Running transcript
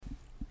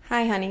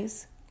Hi,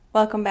 honeys.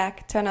 Welcome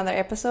back to another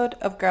episode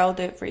of Girl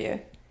Do It For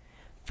You.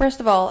 First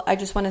of all, I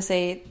just want to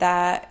say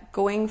that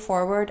going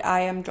forward, I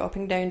am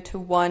dropping down to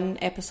one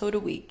episode a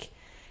week.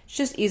 It's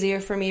just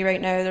easier for me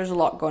right now. There's a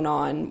lot going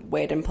on.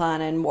 Wedding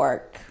planning,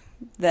 work,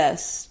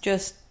 there's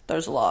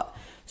a lot.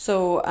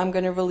 So I'm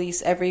going to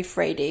release every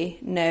Friday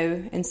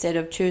now instead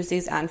of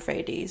Tuesdays and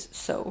Fridays.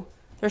 So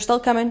they're still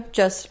coming,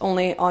 just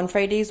only on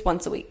Fridays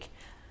once a week.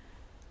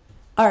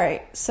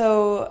 Alright,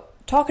 so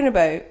talking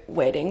about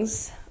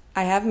weddings,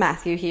 I have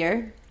Matthew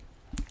here.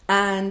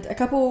 And a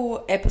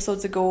couple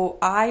episodes ago,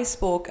 I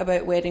spoke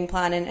about wedding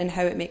planning and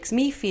how it makes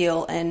me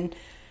feel and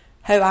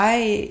how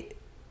I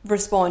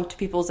respond to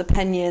people's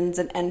opinions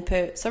and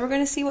input. So we're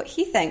going to see what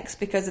he thinks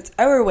because it's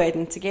our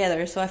wedding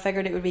together. So I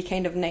figured it would be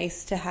kind of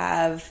nice to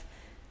have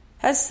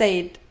his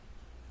side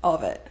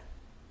of it.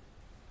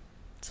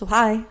 So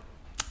hi.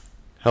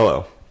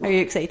 Hello. Are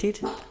you excited?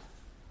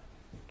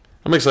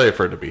 I'm excited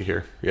for it to be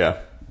here.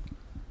 Yeah.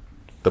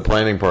 The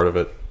planning part of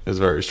it is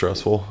very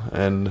stressful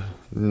and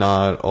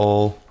not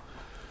what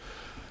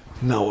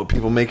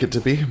people make it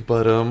to be,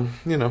 but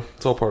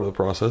it's all part of the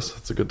process.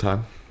 It's a good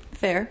time.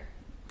 Fair.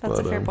 That's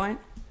a fair point.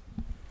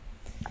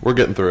 We're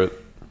getting through it.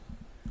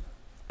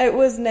 It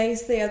was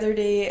nice the other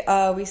day.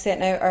 We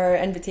sent out our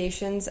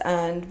invitations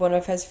and one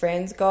of his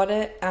friends got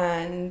it,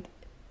 and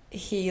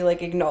he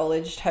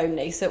acknowledged how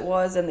nice it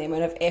was and the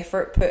amount of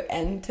effort put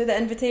into the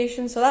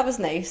invitation. So that was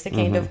nice to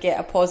kind of get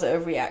a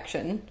positive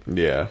reaction.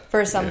 Yeah.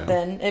 For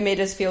something. Yeah. It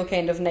made us feel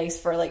kind of nice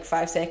for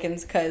 5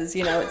 seconds because,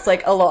 it's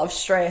a lot of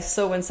stress.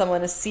 So when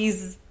someone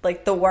sees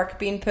the work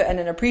being put in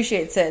and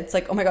appreciates it, it's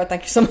oh my God,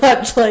 thank you so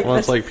much. Well,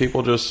 it's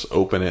people just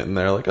open it and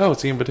they're like, oh,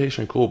 it's the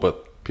invitation, cool.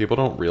 But people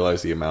don't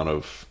realize the amount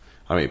of,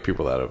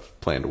 people that have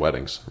planned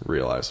weddings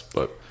realize,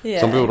 but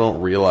some people don't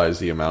realize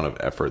the amount of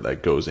effort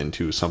that goes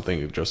into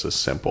something just as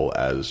simple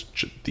as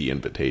the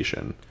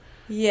invitation.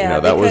 Yeah,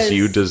 that was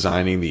you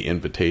designing the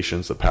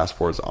invitations, the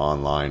passports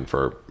online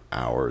for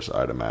hours,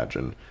 I'd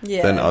imagine.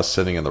 Yeah. Then us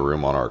sitting in the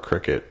room on our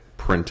Cricut,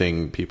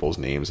 printing people's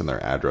names and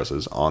their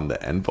addresses on the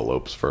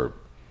envelopes for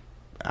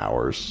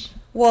hours.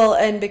 Well,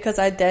 and because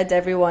I did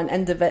everyone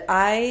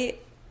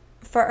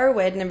for our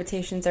wedding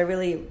invitations, I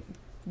really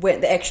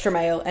went the extra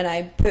mile and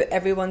I put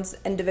everyone's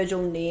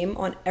individual name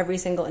on every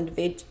single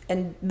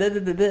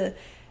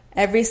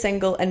every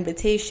single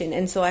invitation,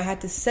 and so I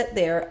had to sit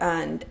there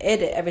and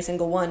edit every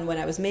single one when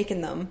I was making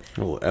them.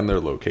 Well, and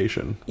their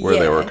location, where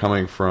they were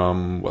coming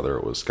from, whether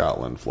it was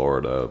Scotland,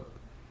 Florida.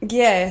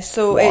 Yeah,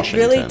 so Washington.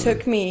 It really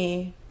took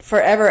me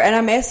forever, and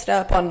I messed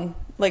up on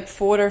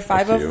 4 or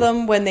 5 of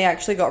them when they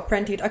actually got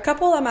printed. A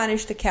couple I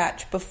managed to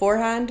catch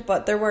beforehand,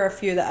 but there were a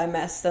few that I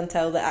missed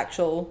until the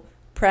actual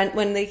print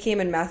when they came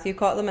and Matthew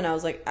caught them, and I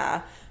was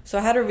so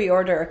I had to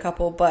reorder a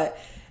couple, but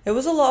it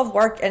was a lot of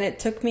work and it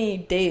took me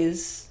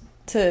days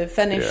to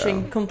finish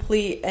and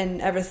complete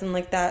and everything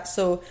like that.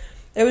 So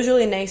it was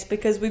really nice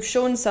because we've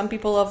shown some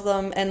people of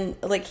them, and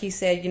like he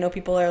said,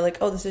 people are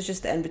oh, this is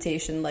just the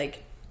invitation,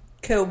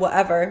 cool,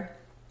 whatever.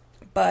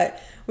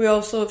 But we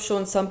also have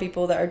shown some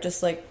people that are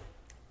just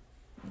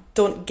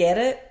don't get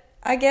it,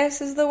 I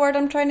guess is the word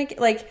I'm trying to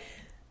get.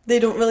 They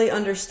don't really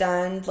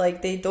understand,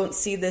 they don't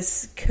see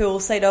this cool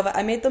side of it.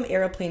 I made them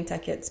airplane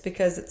tickets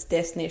because it's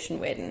destination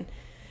wedding.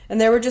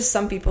 And there were just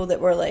some people that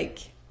were,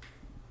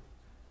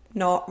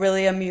 not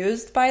really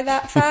amused by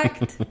that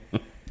fact.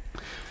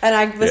 And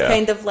I was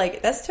kind of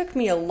this took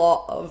me a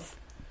lot of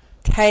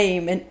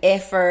time and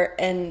effort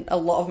and a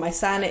lot of my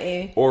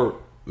sanity. Or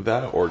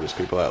just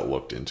people that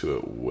looked into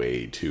it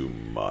way too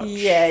much.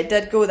 Yeah, it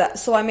did go that.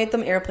 So I made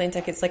them airplane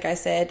tickets, like I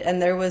said,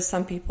 and there was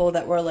some people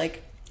that were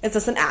is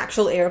this an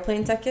actual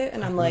airplane ticket?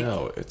 And I'm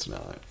no, it's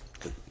not.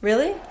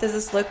 Really? Does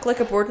this look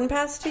like a boarding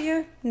pass to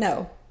you?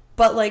 No.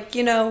 But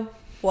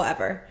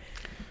whatever.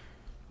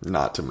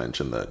 Not to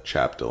mention the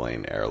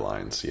Chapdelaine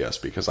Airlines. Yes,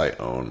 because I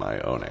own my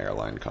own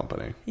airline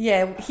company.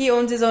 Yeah, he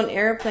owns his own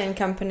airplane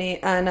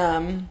company,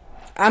 and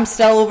I'm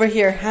still over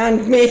here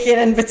hand making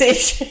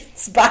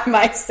invitations by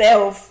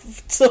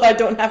myself, so I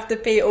don't have to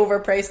pay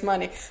overpriced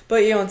money.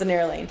 But he owns an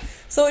airline,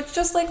 so it's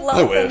just little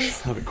things. I wish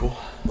that'd be cool.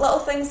 Little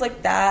things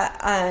like that,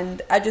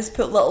 and I just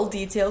put little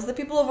details that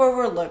people have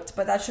overlooked,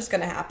 but that's just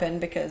going to happen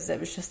because it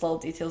was just little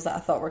details that I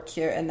thought were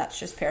cute, and that's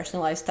just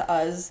personalized to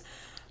us.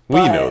 We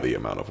know the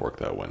amount of work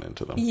that went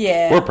into them.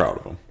 Yeah, we're proud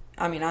of them.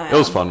 It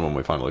was fun when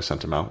we finally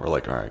sent them out. We're all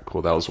right,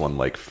 cool. That was one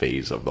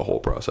phase of the whole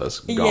process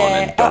gone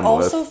and I done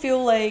also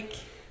feel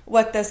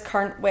with this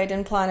current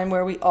wedding planning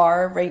where we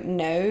are right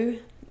now,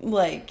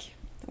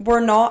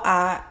 we're not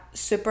at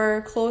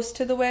super close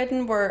to the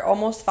wedding. We're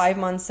almost 5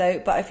 months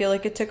out, but I feel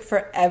it took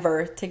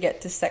forever to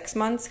get to 6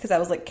 months because I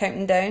was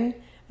counting down, and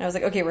I was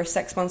okay, we're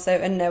 6 months out,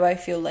 and now I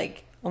feel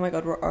oh my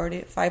God, we're already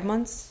at 5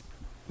 months.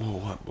 Oh,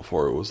 what?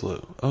 Before it was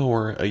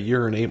we're a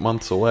year and 8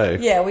 months away.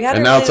 Yeah, we had,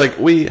 and now it's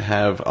we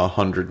have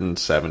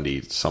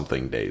 170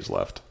 something days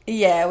left.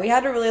 Yeah, we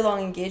had a really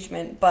long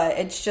engagement, but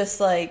it's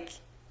just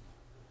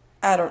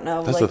I don't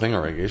know. That's the thing.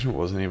 Our engagement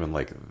wasn't even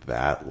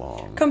that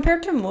long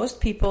compared to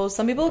most people.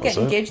 Some people get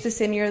engaged the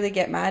same year they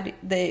get married.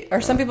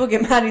 Some people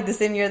get married the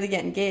same year they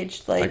get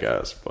engaged. I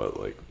guess, but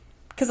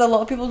Because a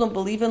lot of people don't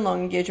believe in long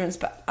engagements,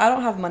 but I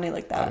don't have money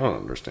like that. I don't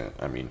understand.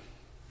 I mean...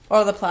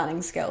 Or the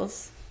planning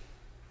skills.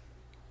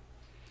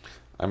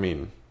 I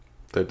mean,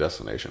 the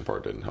destination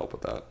part didn't help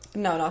with that.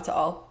 No, not at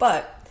all.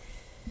 But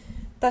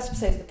that's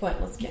besides the point.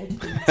 Let's get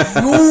into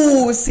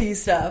the juicy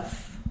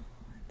stuff.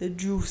 The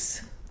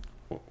juice.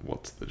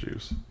 What's the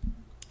juice?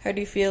 How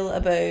do you feel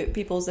about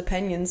people's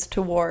opinions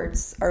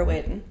towards our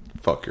wedding?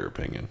 Fuck your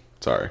opinion.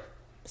 Sorry.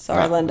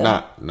 Sorry,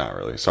 Linda. Not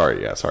really.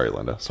 Sorry, yeah. Sorry,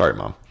 Linda. Sorry,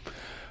 Mom.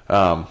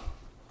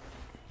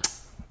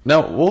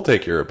 No, we'll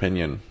take your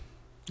opinion,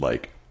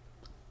 like,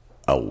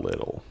 a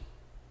little.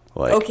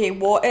 Like, okay,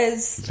 what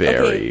is...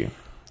 Very. Okay.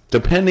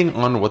 Depending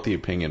on what the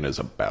opinion is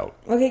about.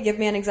 Okay, give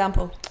me an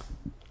example.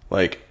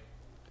 Like,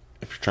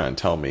 if you're trying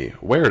to tell me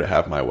where to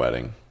have my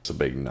wedding, it's a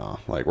big nah.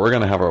 Like, we're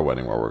going to have our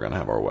wedding where we're going to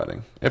have our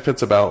wedding. If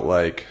it's about,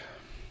 like,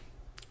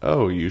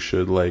 oh, you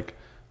should, like,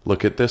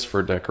 look at this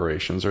for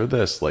decorations or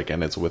this, like,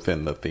 and it's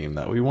within the theme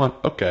that we want,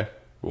 okay,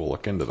 we'll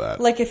look into that.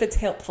 Like, if it's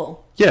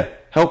helpful. Yeah,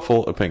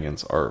 helpful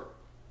opinions are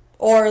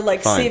or,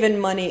 like, fine. Saving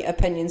money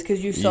opinions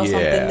because you saw something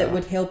that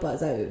would help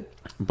us out.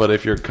 But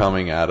if you're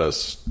coming at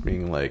us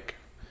being like,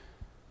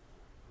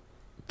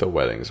 the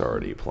wedding's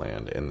already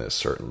planned in this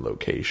certain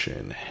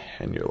location,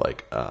 and you're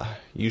like,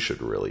 you should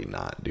really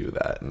not do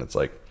that. And it's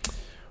like,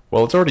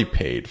 well, it's already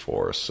paid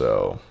for,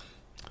 so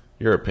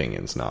your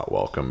opinion's not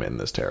welcome in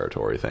this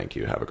territory. Thank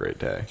you. Have a great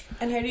day.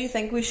 And how do you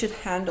think we should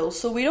handle...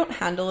 So we don't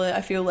handle it,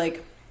 I feel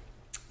like,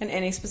 in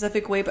any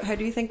specific way, but how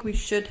do you think we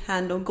should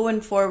handle,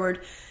 going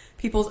forward,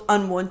 people's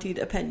unwanted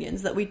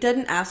opinions that we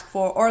didn't ask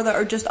for or that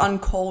are just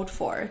uncalled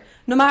for?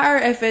 No matter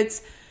if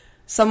it's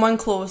someone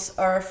close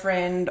or a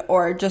friend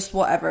or just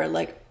whatever,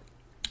 like,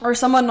 or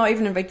someone not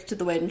even invited to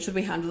the wedding, should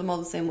we handle them all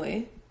the same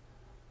way?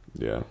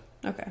 Yeah.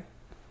 Okay.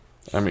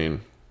 I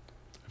mean,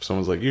 if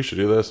someone's like, you should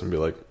do this, and be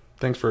like,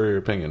 thanks for your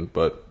opinion,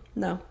 but...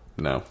 No.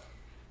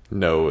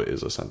 No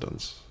is a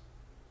sentence.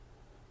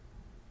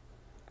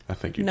 I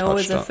think you no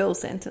touched is a full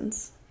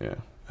sentence. Yeah.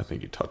 I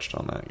think you touched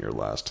on that in your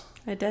last...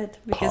 I did,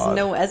 because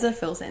no is a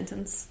full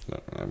sentence. No,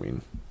 I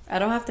mean... I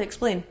don't have to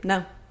explain.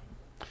 No.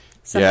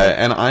 Simple.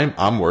 Yeah,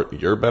 and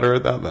you're better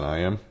at that than I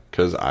am,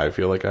 because I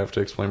feel like I have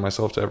to explain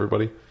myself to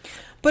everybody.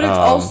 But it's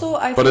also...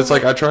 But it's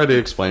like I try to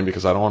explain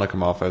because I don't want to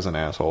come off as an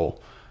asshole,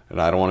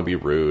 and I don't want to be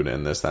rude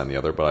and this, that, and the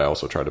other, but I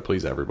also try to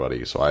please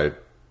everybody, so I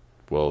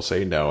will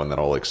say no, and then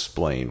I'll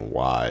explain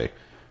why,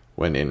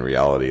 when in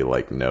reality,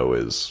 like, no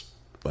is...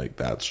 Like,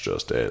 that's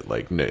just it.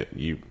 Like, no,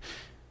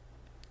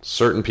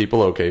 certain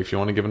people, okay, if you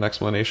want to give an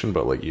explanation,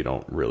 but, like, you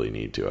don't really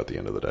need to at the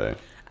end of the day.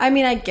 I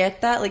mean, I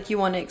get that. Like, you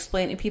want to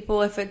explain to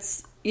people if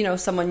it's, you know,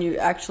 someone you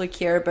actually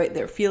care about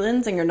their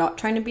feelings and you're not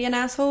trying to be an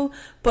asshole.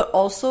 But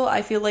also,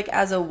 I feel like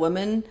as a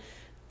woman,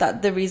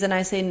 that the reason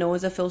I say no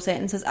is a full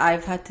sentence is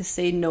I've had to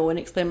say no and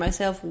explain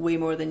myself way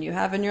more than you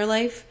have in your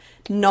life.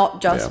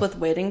 Not just with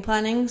wedding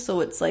planning. So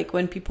it's like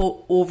when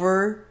people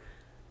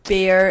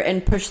overbear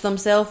and push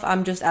themselves,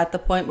 I'm just at the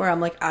point where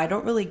I'm like, I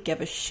don't really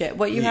give a shit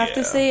what you have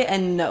to say,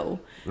 and no.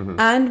 Mm-hmm.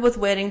 And with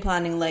wedding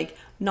planning, like,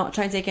 not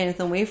trying to take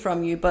anything away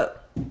from you,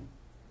 but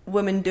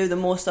women do the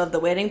most of the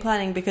wedding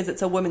planning because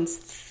it's a woman's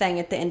thing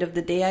at the end of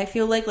the day. I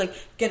feel like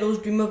girls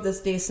dream of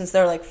this day since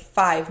they're like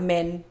 5.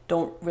 Men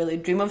don't really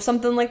dream of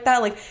something like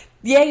that. Like,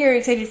 yeah, you're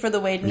excited for the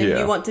wedding and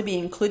you want to be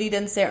included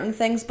in certain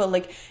things, but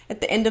like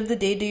at the end of the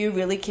day, do you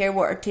really care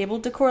what our table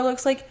decor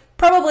looks like?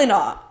 Probably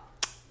not.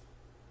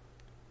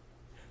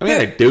 I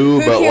mean, I do,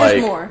 but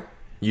like, more?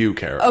 You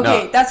care.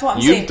 Okay, that's what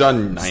I'm saying. You've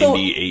done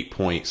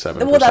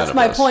 98.7%. Well, that's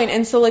my point.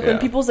 And so, like, when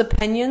people's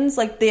opinions,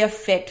 like, they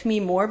affect me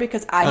more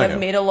because I have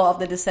made a lot of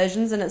the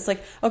decisions, and it's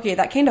like, okay,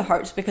 that kind of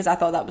hurts because I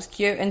thought that was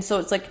cute. And so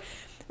it's like,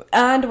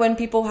 and when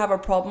people have a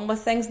problem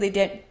with things,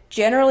 they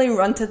generally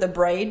run to the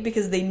bride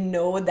because they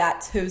know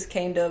that's who's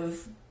kind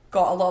of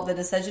got a lot of the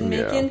decision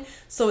making. Yeah.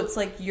 So it's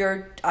like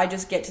I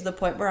just get to the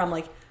point where I'm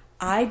like,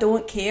 I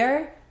don't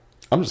care.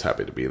 I'm just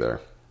happy to be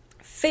there.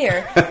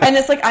 Fair. And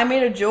it's like, I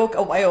made a joke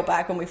a while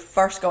back when we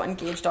first got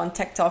engaged on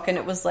TikTok, and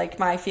it was like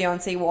my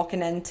fiance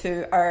walking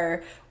into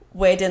our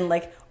wedding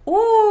like,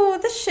 oh,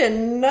 this shit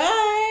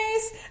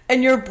nice.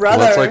 And your brother...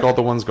 Well, that's like all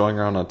the ones going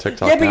around on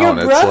TikTok now. Yeah,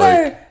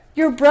 but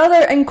your brother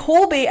and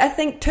Colby, I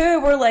think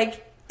too, were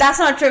like, that's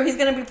not true, he's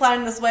going to be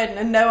planning this wedding.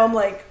 And now I'm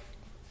like,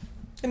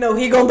 no,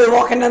 he going to be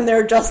walking in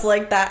there just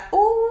like that.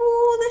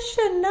 Oh, this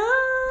shit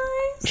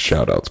nice.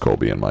 Shout outs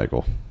Colby and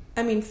Michael.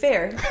 I mean,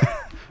 fair.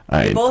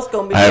 I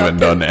haven't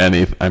done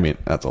any. I mean,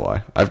 that's a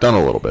lie. I've done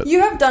a little bit. You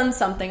have done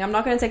something. I'm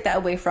not going to take that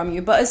away from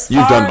you. But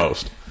you've done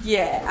most.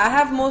 Yeah, I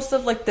have most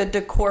of like the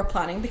decor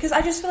planning because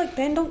I just feel like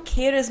men don't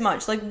care as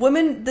much. Like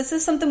women, this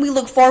is something we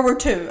look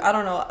forward to. I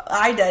don't know.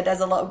 I did as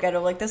a little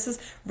girl. Like this is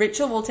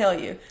Rachel will tell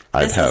you.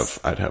 I'd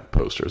have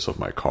posters of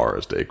my car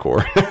as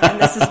decor. And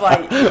this is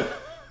why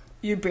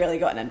you barely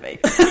got an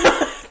invite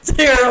to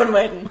your own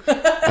wedding.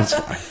 That's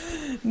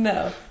fine.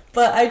 No.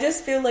 But I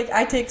just feel like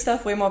I take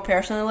stuff way more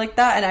personally like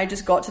that, and I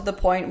just got to the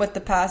point with the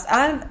past.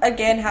 And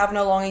again, having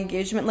a long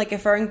engagement, like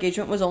if our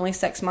engagement was only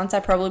 6 months, I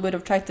probably would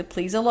have tried to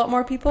please a lot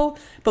more people.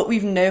 But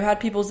we've now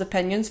had people's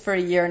opinions for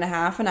 1.5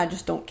 years, and I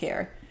just don't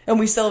care. And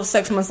we still have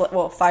 6 months left.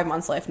 Well, 5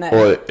 months left now.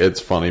 Well, it's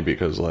funny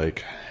because,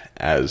 like,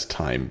 as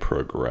time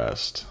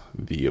progressed,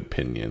 the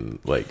opinion,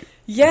 like...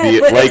 Yeah,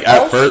 but like,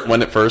 first,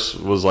 when it first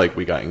was, like,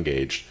 we got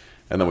engaged,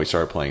 and then we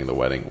started planning the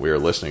wedding, we were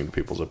listening to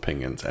people's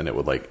opinions, and it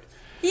would, like...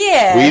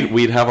 Yeah.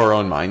 We'd have our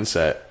own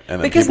mindset,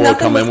 and then because people would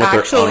come in with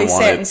their unwanted...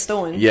 set in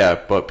stone. Yeah,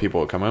 but people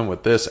would come in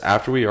with this.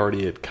 After we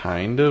already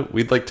had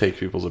we'd, like, take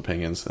people's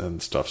opinions,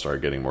 and stuff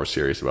started getting more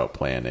serious about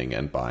planning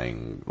and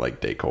buying,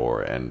 like,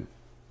 decor and,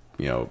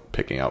 you know,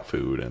 picking out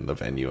food and the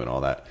venue and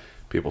all that.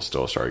 People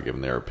still started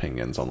giving their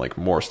opinions on, like,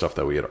 more stuff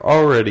that we had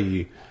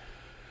already,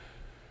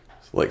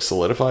 like,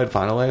 solidified,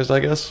 finalized, I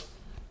guess.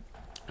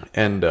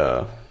 And,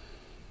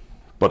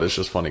 but it's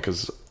just funny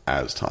because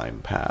as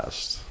time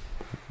passed...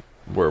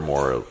 we're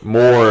more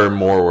and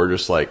more, we're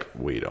just like,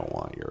 we don't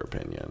want your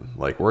opinion.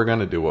 Like, we're going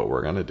to do what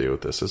we're going to do.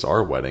 This is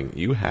our wedding.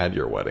 You had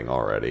your wedding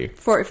already.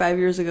 45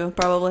 years ago,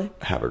 probably.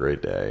 Have a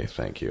great day.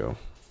 Thank you.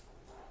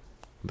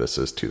 This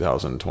is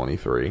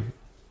 2023,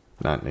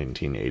 not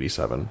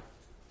 1987.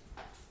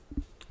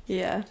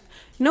 Yeah.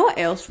 You know what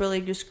else really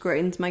just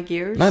grinds my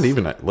gears? Not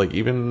even, like,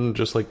 even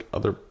just, like,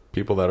 other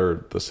people that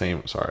are the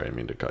same. Sorry, I didn't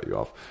mean to cut you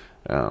off.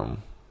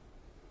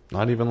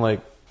 Not even, like,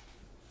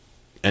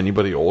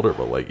 anybody older,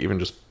 but, like, even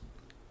just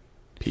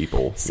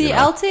people. See, you know?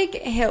 I'll take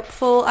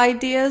helpful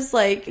ideas,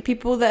 like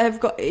people that have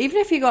got, even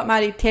if you got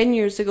married 10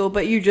 years ago,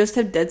 but you just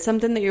have did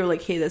something that you're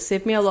like, hey, this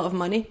saved me a lot of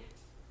money.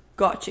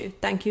 Got you.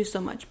 Thank you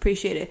so much.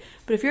 Appreciate it.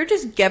 But if you're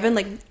just giving,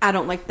 like, I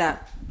don't like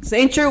that. This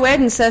ain't your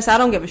wedding, sis. I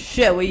don't give a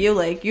shit what you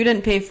like. You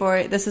didn't pay for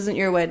it. This isn't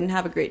your wedding.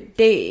 Have a great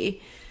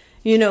day.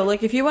 You know,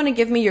 like, if you want to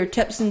give me your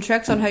tips and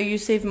tricks on how you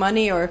save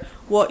money or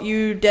what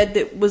you did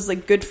that was,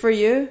 like, good for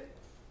you,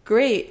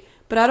 great.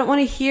 But I don't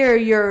want to hear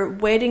your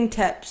wedding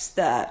tips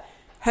that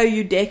how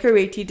you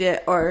decorated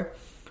it or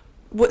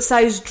what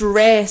size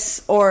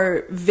dress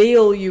or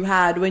veil you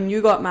had when you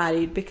got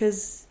married,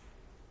 because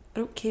I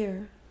don't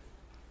care,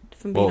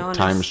 if I'm being honest.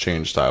 Times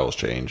change, styles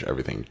change,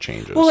 everything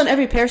changes. Well, and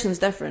every person's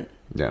different.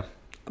 Yeah.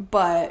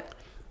 But...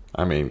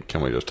 I mean,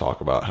 can we just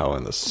talk about how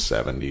in the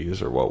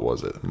 70s, or what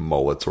was it,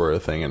 mullets were a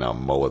thing, and now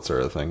mullets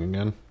are a thing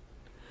again?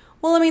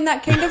 Well, I mean,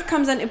 that kind of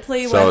comes into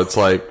play with... So it's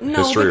like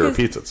history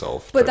repeats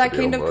itself. But that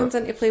kind of comes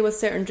into play with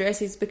certain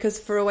dresses, because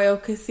for a while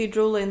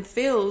cathedral length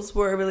veils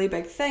were a really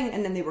big thing,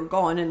 and then they were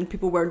gone, and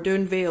people were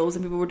doing veils,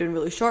 and people were doing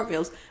really short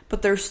veils,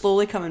 but they're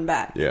slowly coming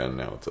back. Yeah,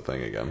 now it's a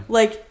thing again.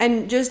 Like,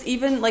 and just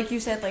even, like you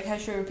said, like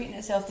history repeating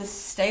itself, the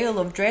style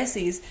of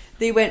dresses,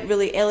 they went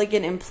really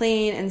elegant and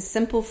plain and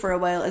simple for a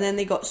while, and then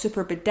they got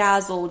super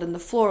bedazzled, and the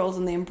florals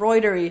and the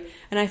embroidery,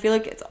 and I feel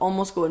like it's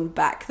almost going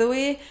back the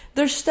way.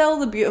 There's still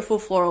the beautiful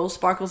florals,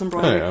 sparkles,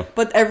 embroidery,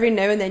 but every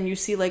now and then you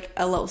see like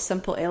a little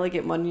simple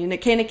elegant one, and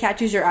it kind of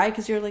catches your eye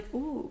because you're like,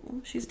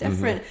 ooh, she's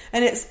different.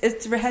 And it's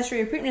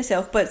history repeating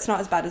itself, but it's not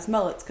as bad as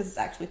mullets because it's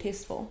actually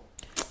tasteful.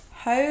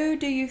 How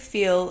do you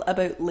feel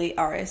about late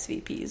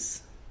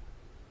RSVPs?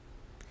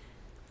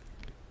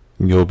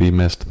 You'll be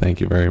missed. Thank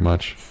you very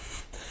much.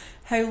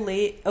 How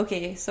late?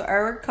 Okay, so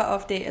our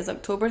cutoff date is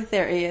October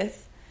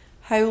 30th.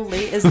 How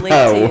late is late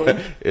to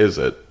you? Is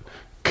it?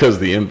 Because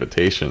the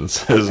invitation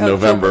says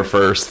November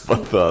 1st,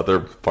 but the other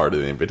part of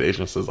the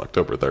invitation says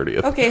October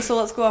 30th. Okay, so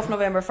let's go off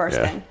November 1st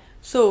then.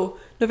 So,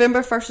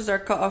 November 1st is our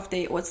cutoff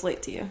date. What's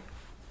late to you?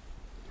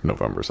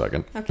 November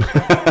 2nd.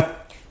 Okay.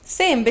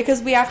 Same,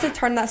 because we have to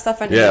turn that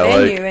stuff into the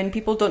venue, and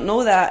people don't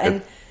know that,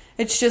 and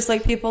it's just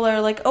like people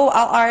are like, oh,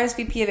 I'll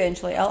RSVP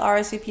eventually,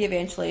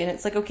 and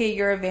it's like, okay,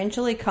 your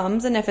eventually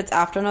comes, and if it's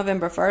after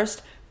November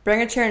 1st,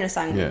 bring a chair and a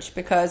sandwich,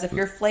 because if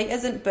your flight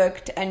isn't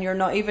booked and you're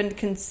not even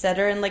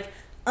considering, like,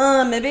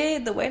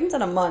 maybe the wedding's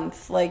in a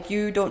month, like,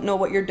 you don't know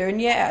what you're doing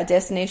yet at a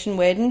destination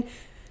wedding,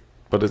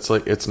 but it's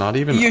like, it's not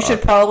even... You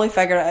should probably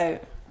figure it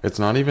out. It's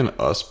not even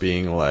us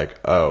being like,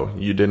 oh,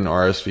 you didn't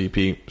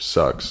RSVP,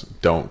 sucks,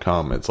 don't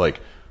come. It's like,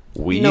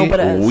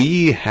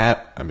 we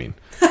have, I mean,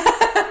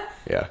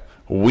 yeah,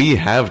 we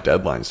have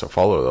deadlines to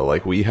follow, though.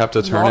 Like, we have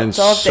to turn in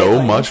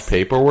so much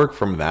paperwork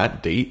from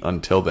that date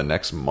until the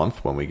next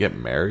month when we get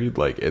married.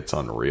 Like, it's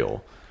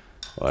unreal.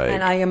 Like,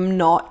 and I am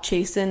not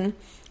chasing...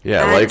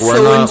 Yeah, like,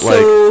 we're not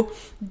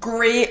like...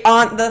 great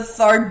aunt the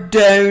third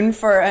down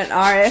for an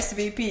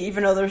RSVP,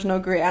 even though there's no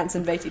great aunts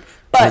invited.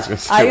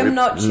 But I am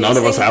not chasing... None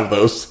of us have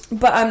those.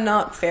 But I'm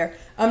not fair.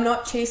 I'm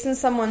not chasing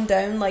someone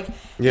down. Like,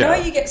 you know how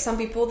you get some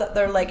people that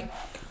they're like,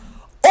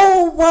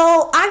 oh,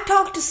 well, I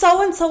talked to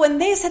so-and-so and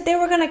they said they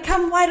were going to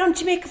come. Why don't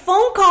you make a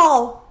phone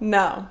call?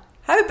 No.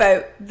 How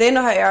about they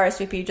know how to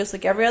RSVP just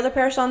like every other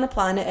person on the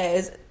planet. It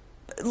is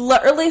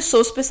literally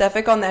so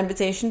specific on the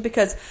invitation,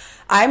 because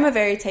I'm a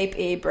very type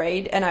A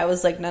bride, and I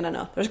was like,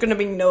 no, there's going to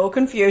be no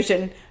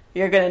confusion.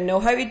 You're going to know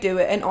how to do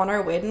it. And on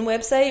our wedding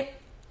website,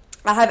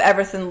 I have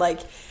everything like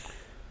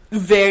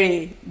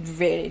very,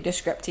 very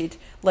descripted.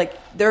 Like,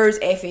 there's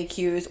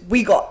FAQs.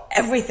 We got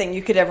everything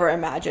you could ever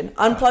imagine.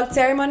 Unplugged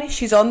ceremony,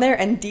 she's on there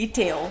in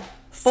detail.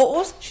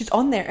 Photos, she's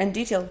on there in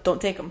detail.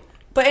 Don't take them.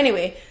 But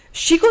anyway,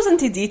 she goes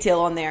into detail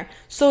on there.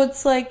 So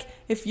it's like,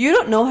 if you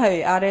don't know how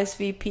to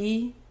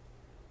RSVP...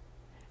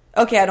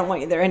 Okay, I don't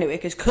want you there anyway,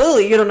 because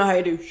clearly you don't know how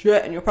to do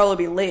shit, and you'll probably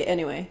be late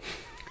anyway.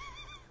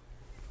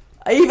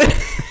 I even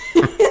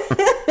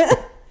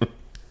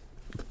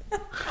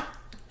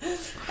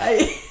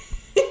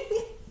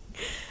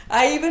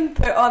I even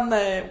put on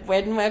the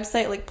wedding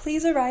website, like,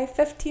 please arrive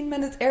 15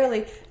 minutes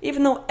early,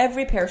 even though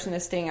every person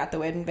is staying at the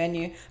wedding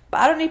venue.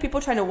 But I don't need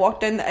people trying to walk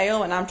down the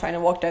aisle when I'm trying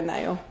to walk down the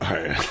aisle.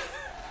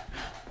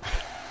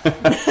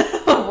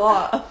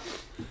 What?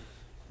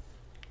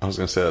 I was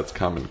going to say that's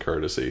common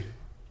courtesy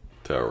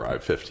to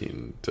arrive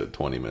 15 to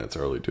 20 minutes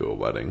early to a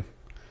wedding.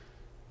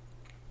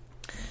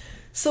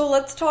 So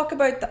let's talk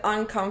about the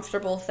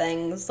uncomfortable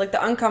things, like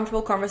the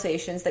uncomfortable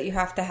conversations that you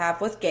have to have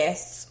with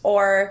guests,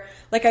 or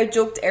like I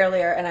joked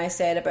earlier and I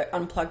said about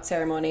unplugged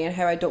ceremony and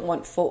how I don't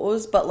want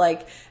photos, but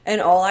like in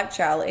all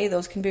actuality,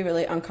 those can be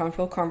really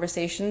uncomfortable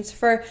conversations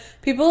for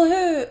people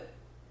who...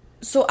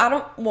 So I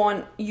don't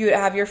want you to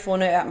have your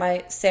phone out at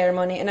my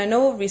ceremony, and I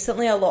know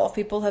recently a lot of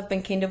people have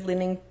been kind of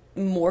leaning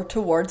more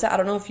towards it. I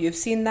don't know if you've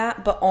seen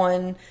that, but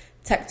on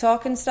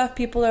TikTok and stuff,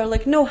 people are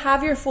like, no,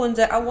 have your phones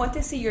out, I want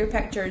to see your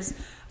pictures.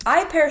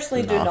 I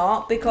personally do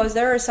not, because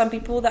there are some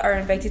people that are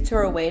invited to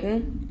our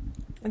wedding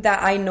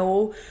that I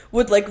know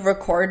would like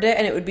record it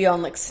and it would be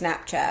on like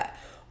Snapchat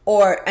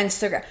or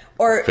Instagram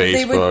or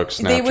Facebook,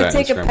 they would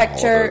take Instagram, a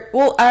picture.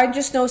 Well, I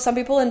just know some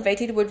people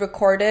invited would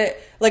record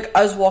it like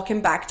us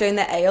walking back down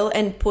the aisle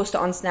and post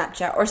it on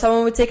Snapchat, or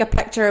someone would take a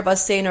picture of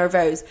us saying our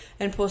vows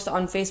and post it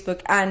on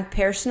Facebook. And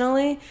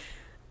personally,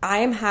 I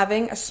am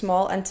having a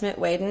small, intimate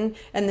wedding,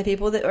 and the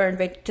people that are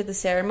invited to the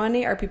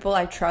ceremony are people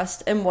I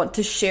trust and want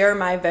to share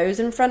my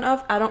vows in front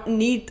of. I don't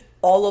need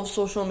all of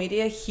social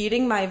media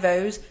hearing my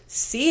vows,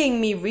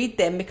 seeing me read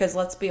them, because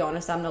let's be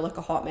honest, I'm going to look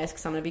a hot mess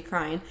because I'm going to be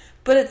crying.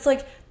 But it's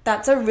like,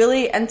 that's a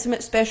really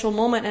intimate, special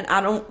moment, and I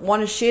don't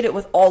want to share it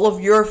with all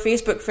of your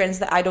Facebook friends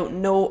that I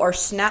don't know or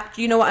Snap.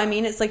 You know what I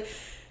mean? It's like,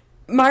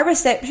 my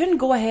reception,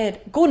 go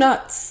ahead. Go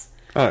nuts.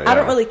 Oh, yeah. I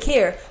don't really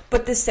care.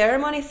 But the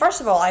ceremony,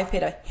 first of all, I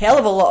paid a hell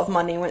of a lot of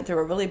money and went through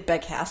a really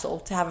big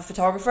hassle to have a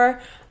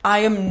photographer. I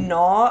am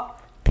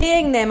not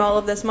paying them all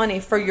of this money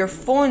for your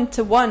phone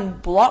to, one,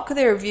 block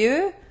their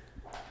view,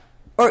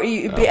 or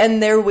be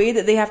in their way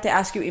that they have to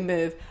ask you to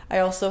move. I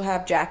also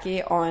have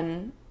Jackie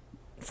on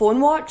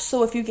phone watch,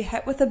 so if you get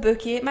hit with a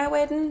bouquet at my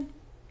wedding,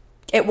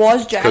 it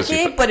was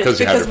Jackie, but it's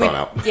because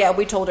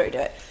we told her to do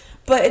it.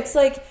 But it's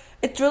like,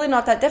 it's really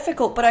not that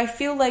difficult, but I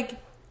feel like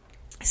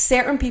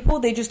certain people,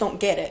 they just don't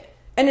get it.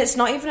 And it's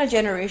not even a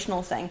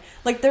generational thing.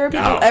 Like, there are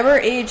people our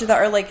age that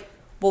are like,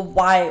 well,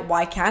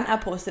 why can't I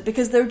post it?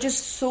 Because they're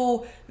just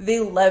so, they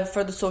live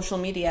for the social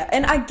media.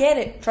 And I get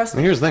it, trust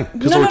me. Here's the thing,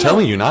 because we're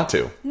telling you not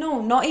to.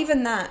 No, not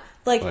even that.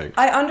 Like,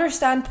 I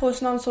understand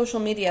posting on social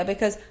media,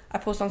 because I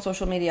post on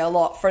social media a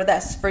lot for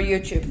this, for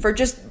YouTube, for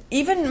just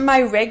even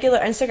my regular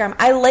Instagram.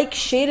 I like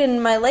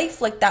sharing my life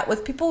like that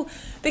with people,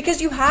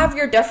 because you have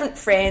your different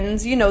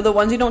friends, you know, the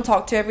ones you don't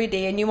talk to every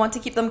day, and you want to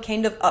keep them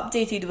kind of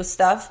updated with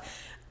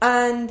stuff.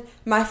 And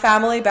my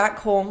family back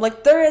home,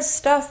 like, there is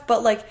stuff,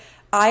 but like,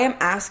 I am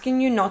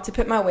asking you not to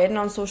put my wedding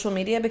on social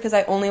media because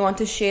I only want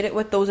to share it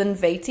with those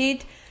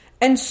invited.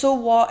 And so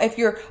what if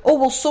you're, oh,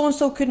 well,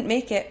 so-and-so couldn't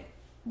make it.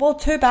 Well,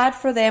 too bad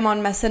for them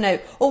on missing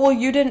out. Oh, well,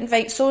 you didn't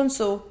invite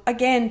so-and-so.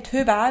 Again,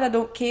 too bad. I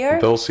don't care.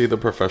 They'll see the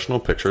professional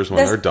pictures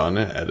when they're done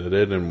and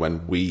edited and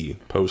when we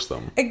post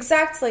them.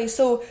 Exactly.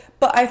 So,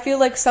 but I feel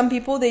like some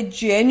people, they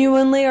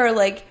genuinely are,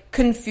 like,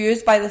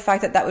 confused by the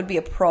fact that that would be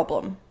a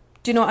problem.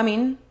 Do you know what I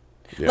mean?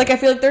 Yeah. Like, I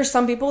feel like there's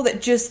some people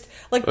that just,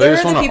 like, they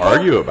just want to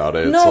argue about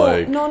it. No,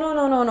 it's like...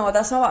 no.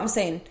 That's not what I'm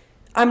saying.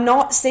 I'm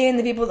not saying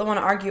the people that want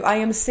to argue. I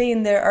am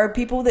saying there are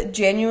people that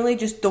genuinely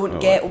just don't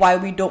get why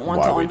we don't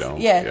want to.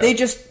 Yeah, they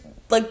just,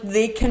 like,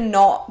 they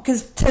cannot,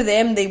 because to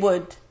them they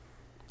would.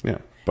 Yeah,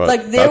 but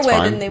like, their that's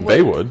wedding, fine. they would.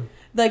 They would.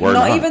 Like,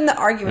 not even the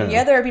arguing.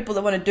 Yeah, there are people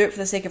that want to do it for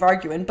the sake of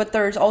arguing, but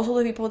there's also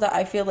the people that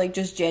I feel like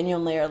just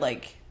genuinely are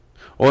like...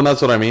 Well, and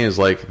that's what I mean, is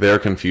like, they're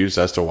confused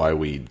as to why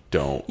we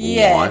don't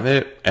want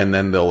it, and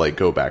then they'll like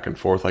go back and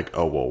forth like,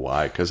 oh, well,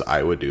 why? Because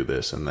I would do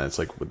this, and then it's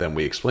like, then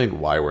we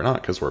explained why we're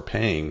not, because we're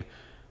paying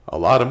a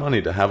lot of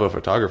money to have a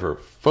photographer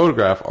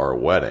photograph our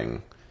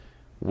wedding.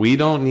 We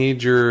don't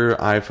need your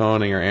iPhone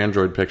and your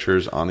Android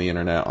pictures on the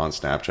internet, on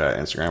Snapchat,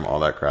 Instagram, all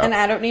that crap. And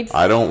I don't need...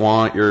 I don't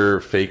want your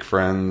fake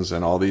friends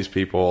and all these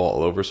people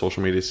all over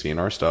social media seeing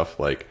our stuff.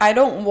 Like, I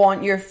don't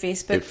want your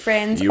Facebook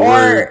friends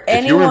or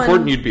anyone... If you were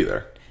important, you'd be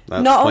there.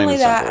 That's not only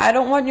that, I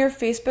don't want your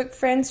Facebook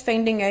friends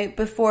finding out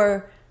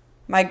before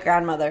my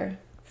grandmother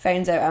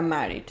finds out I'm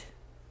married.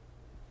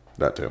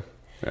 That too,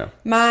 yeah.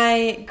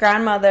 My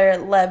grandmother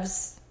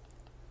lives...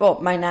 Well,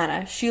 my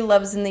nana, she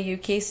lives in the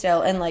UK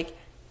still, and like,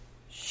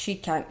 she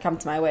can't come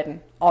to my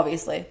wedding,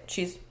 obviously.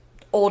 She's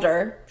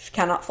older, she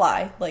cannot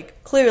fly,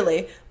 like,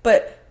 clearly,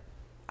 but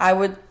I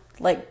would,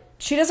 like,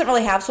 she doesn't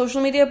really have social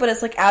media, but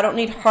it's like, I don't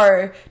need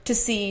her to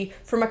see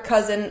from a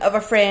cousin, of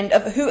a friend,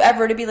 of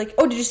whoever, to be like,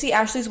 oh, did you see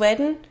Ashley's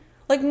wedding?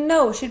 Like,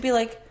 no, she'd be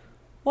like,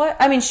 what?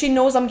 I mean, she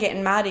knows I'm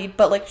getting married,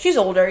 but like, she's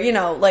older, you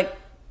know, like,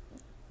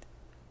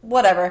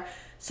 whatever.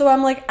 So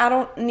I'm like, I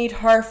don't need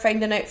her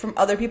finding out from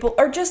other people,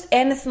 or just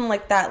anything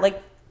like that.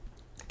 Like,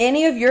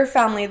 any of your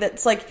family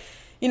that's like,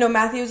 you know,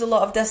 Matthew's a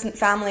lot of distant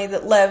family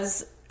that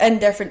lives in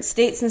different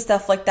states and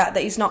stuff like that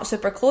he's not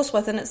super close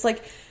with. And it's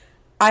like,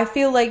 I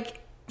feel like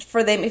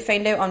for them to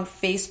find out on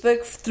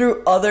Facebook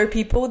through other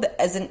people that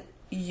isn't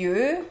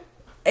you,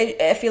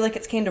 I feel like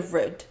it's kind of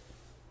rude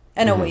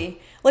in a way.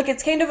 Like,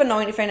 it's kind of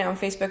annoying to find out on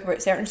Facebook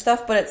about certain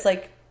stuff, but it's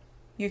like,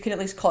 you can at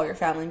least call your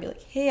family and be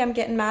like, hey, I'm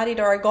getting married,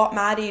 or I got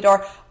married,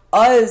 or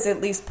us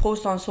at least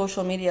post on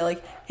social media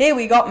like, hey,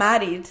 we got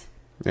married.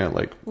 Yeah,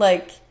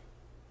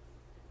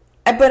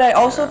 but I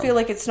also feel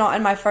like it's not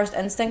in my first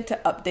instinct to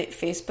update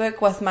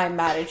Facebook with my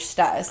marriage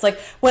status. Like,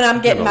 when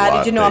I'm getting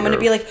married, I'm going to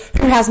be like,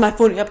 who has my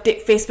phone to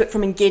update Facebook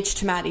from engaged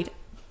to married?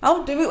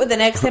 I'll do it with the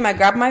next time I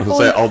grab my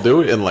phone. I'll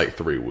do it in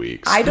 3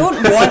 weeks. I don't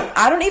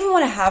even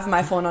want to have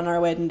my phone on our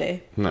wedding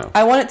day. No.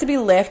 I want it to be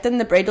left in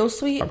the bridal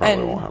suite. I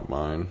probably won't have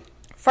mine.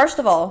 First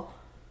of all,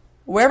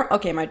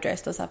 my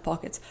dress does have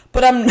pockets,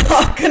 but I'm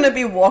not going to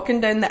be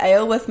walking down the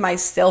aisle with my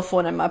cell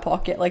phone in my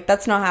pocket. Like,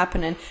 that's not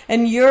happening.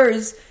 And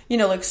yours,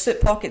 suit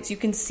pockets, you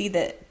can see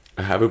that.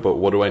 I have it, but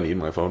what do I need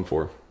my phone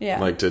for? Yeah.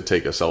 To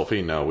take a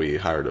selfie? No, we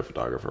hired a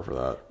photographer for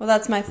that. Well,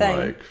 that's my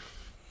thing.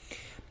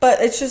 But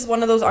it's just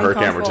one of those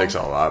uncomfortable... Her camera takes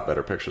a lot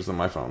better pictures than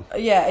my phone.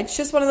 Yeah, it's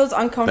just one of those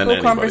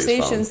uncomfortable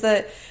conversations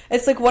that...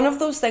 It's like one of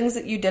those things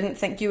that you didn't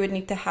think you would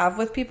need to have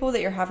with people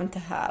that you're having to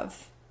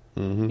have.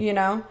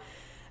 Mm-hmm.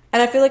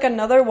 And I feel like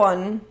another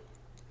one,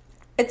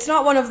 it's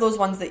not one of those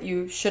ones that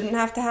you shouldn't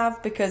have to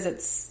have because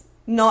it's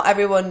not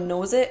everyone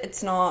knows it.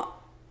 It's not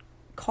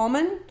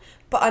common.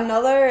 But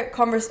another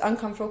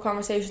uncomfortable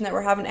conversation that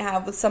we're having to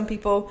have with some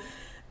people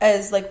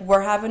is like,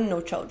 we're having no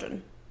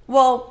children.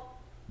 Well,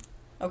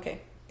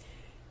 okay.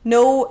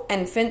 No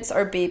infants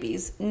or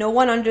babies. No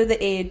one under the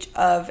age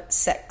of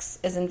 6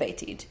 is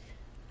invited.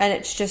 And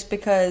it's just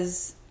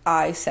because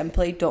I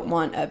simply don't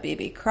want a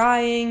baby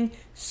crying,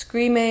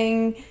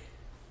 screaming,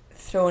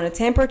 throwing a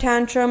temper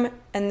tantrum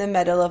in the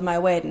middle of my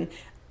wedding.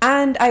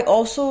 And I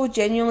also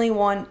genuinely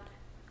want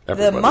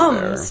the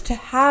mums to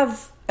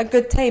have a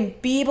good time,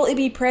 be able to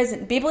be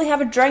present, be able to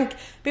have a drink,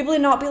 be able to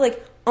not be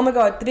like, oh my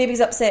god, the baby's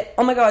upset,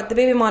 oh my god, the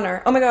baby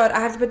monitor, oh my god, I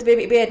have to put the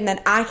baby to bed, and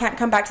then I can't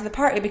come back to the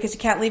party because you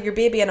can't leave your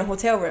baby in a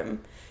hotel room.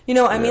 You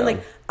know what I mean?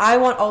 Like, I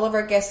want all of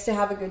our guests to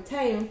have a good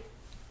time.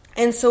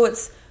 And so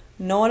it's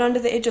no one under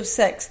the age of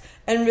 6.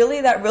 And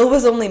really that rule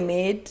was only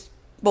made...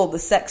 Well, the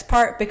 6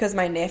 part, because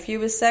my nephew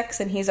was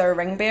 6 and he's our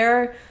ring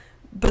bearer.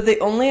 But the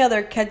only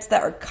other kids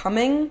that are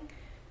coming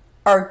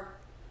are...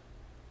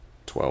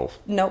 12.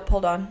 Nope,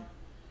 hold on.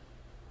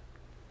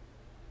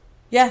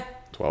 Yeah.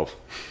 12.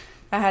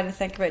 I had to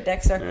think about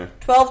Dexter.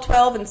 Yeah.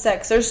 12, and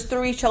 6. There's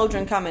 3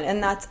 children coming,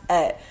 and that's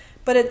it.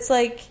 But it's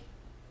like...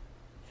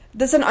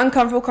 This is an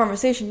uncomfortable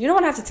conversation. You don't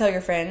want to have to tell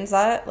your friends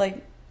that.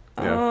 Like,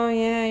 oh,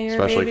 yeah,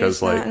 your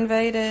baby's not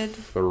invited.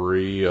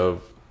 3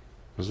 of...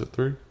 Was it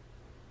 3?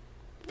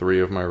 3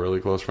 of my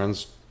really close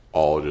friends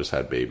all just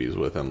had babies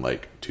within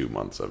 2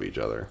 months of each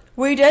other.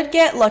 We did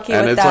get lucky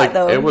with that,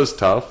 though. It was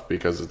tough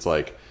because it's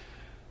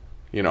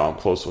I'm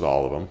close with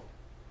all of them,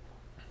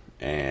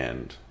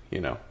 and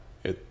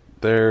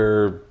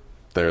they're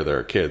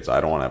their kids.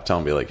 I don't want to have to tell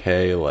them, be like,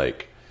 hey,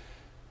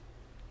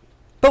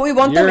 But we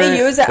want them to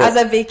use it as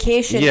a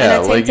vacation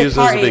and a time to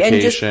party and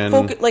just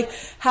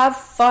focus, have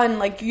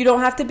fun. You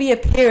don't have to be a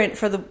parent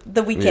for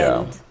the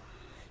weekend.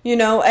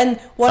 Yeah. And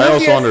I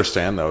also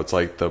understand, though, it's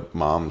the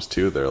moms,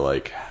 too, they're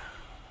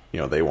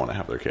they want to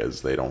have their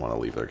kids. They don't want to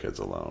leave their kids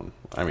alone.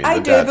 I mean, I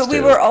do, but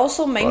we were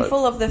also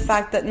mindful of the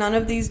fact that none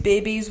of these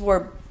babies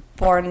were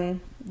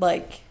born,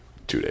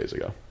 2 days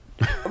ago.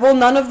 Well,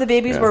 none of the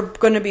babies were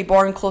going to be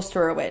born close to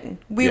our wedding.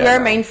 We were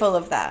mindful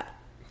of that.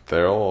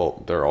 They're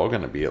all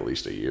going to be at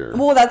least a year.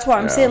 Well, that's what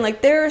I'm saying.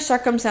 There are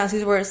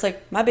circumstances where it's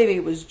my baby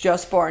was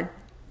just born.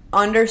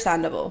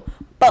 Understandable.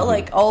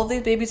 But, all of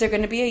these babies are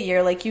going to be a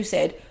year, like you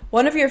said.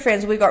 One of your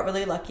friends, we got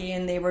really lucky,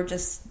 and they were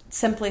just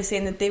simply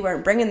saying that they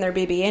weren't bringing their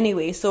baby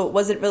anyway, so it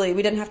wasn't really,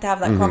 we didn't have to have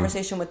that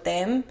conversation with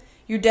them.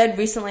 You did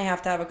recently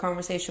have to have a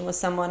conversation with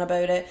someone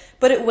about it,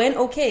 but it went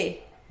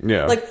okay.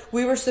 Yeah.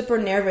 We were super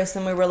nervous,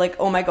 and we were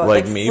oh my god,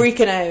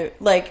 freaking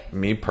out.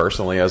 Me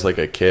personally, as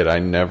a kid, I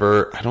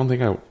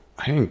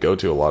didn't go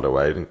to a lot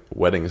of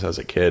weddings as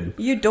a kid.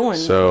 You don't.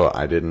 So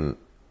I didn't,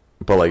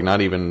 but not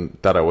even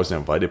that I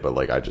wasn't invited, but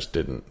I just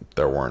didn't,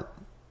 there weren't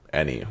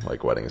any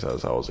weddings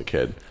as I was a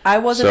kid. I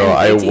wasn't so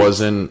invited. I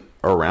wasn't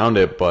around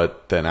it,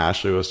 but then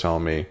Ashley was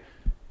telling me,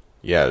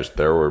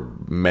 there were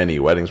many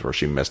weddings where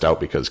she missed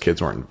out because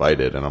kids weren't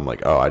invited, and I'm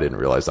oh, I didn't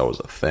realize that was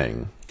a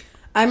thing.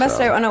 I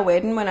missed out on a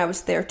wedding when I was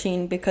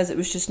 13 because it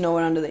was just no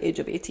one under the age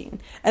of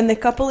 18. And the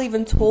couple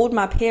even told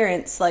my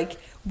parents,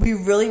 we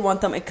really want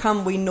them to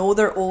come. We know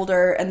they're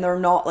older and they're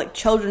not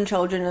children,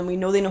 and we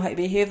know they know how to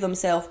behave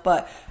themselves,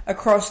 but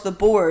across the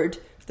board,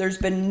 there's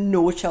been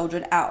no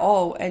children at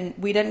all, and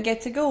we didn't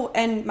get to go.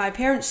 And my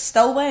parents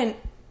still went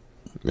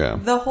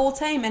the whole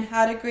time and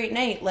had a great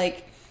night.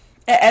 It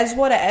is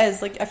what it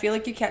is. I feel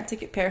you can't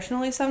take it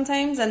personally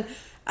sometimes, and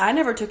I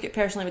never took it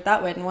personally with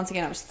that wedding. Once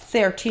again, I was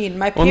 13.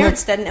 My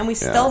parents didn't, and we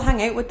still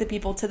hang out with the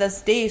people to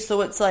this day, so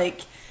it's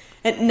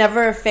it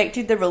never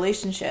affected the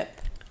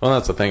relationship. Well,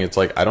 that's the thing. It's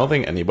like, I don't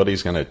think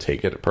anybody's going to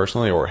take it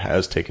personally or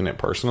has taken it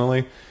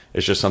personally.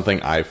 It's just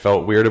something I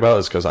felt weird about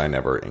is because I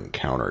never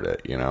encountered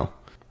it, you know?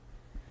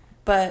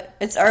 But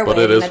it's our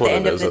wedding at the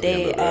end of the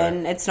day,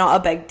 and it's not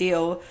a big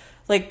deal.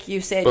 Like you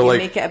said, you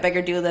make it a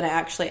bigger deal than it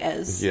actually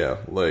is. Yeah,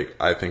 like,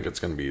 I think it's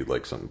going to be,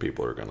 like, something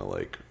people are going to,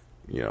 like,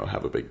 you know,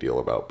 have a big deal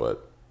about,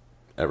 but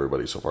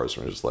everybody so far is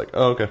just like,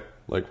 oh, okay,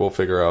 like, we'll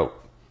figure out,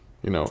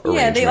 you know, arrangements.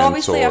 Yeah, they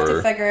obviously have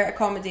to figure out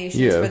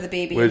accommodations for the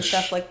baby and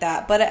stuff like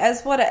that, but it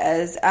is what it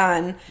is,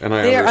 and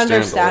they are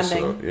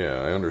understanding.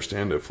 Also, I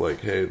understand if,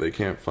 like, hey, they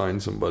can't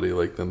find somebody,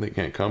 like, then they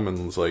can't come,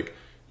 and it's like,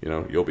 you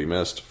know, you'll be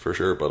missed for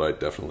sure, but I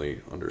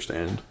definitely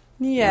understand.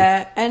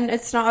 Yeah, and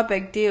it's not a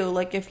big deal,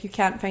 like, if you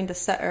can't find a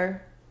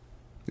sitter.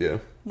 Yeah.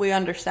 We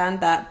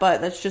understand that,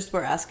 but that's just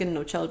we're asking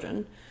no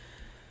children.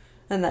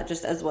 And that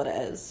just is what it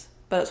is.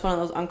 But it's one of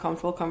those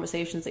uncomfortable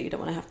conversations that you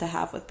don't want to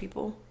have with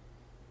people.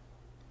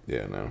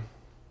 Yeah, no.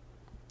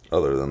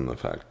 Other than the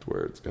fact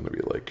where it's going to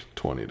be like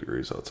 20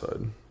 degrees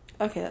outside.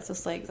 Okay, that's a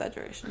slight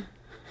exaggeration.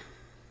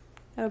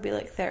 That would be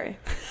like 30.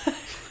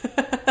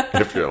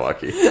 If you're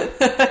lucky.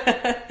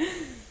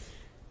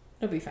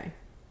 It'll be fine.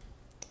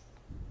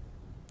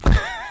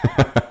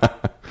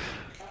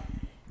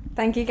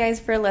 Thank you guys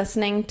for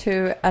listening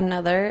to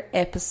another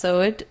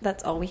episode.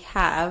 That's all we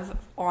have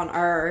on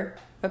our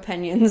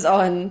opinions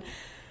on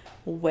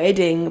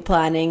wedding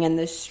planning and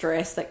the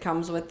stress that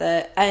comes with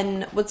it.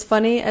 And what's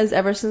funny is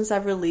ever since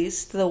I've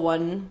released the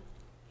one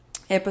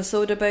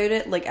episode about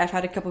it, like, I've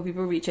had a couple of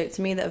people reach out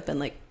to me that have been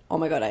like, oh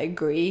my god, I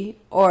agree,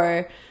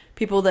 or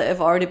people that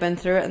have already been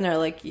through it and they're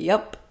like,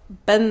 yep,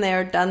 been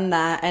there, done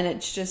that. And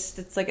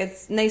it's like,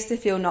 it's nice to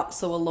feel not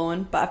so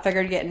alone, but I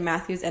figured getting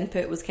Matthew's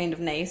input was kind of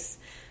nice.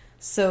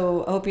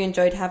 So I hope you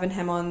enjoyed having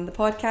him on the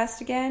podcast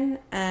again.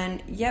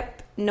 And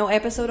yep, no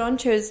episode on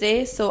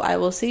Tuesday, so I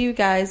will see you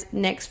guys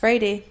next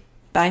Friday.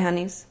 Bye,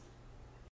 honeys.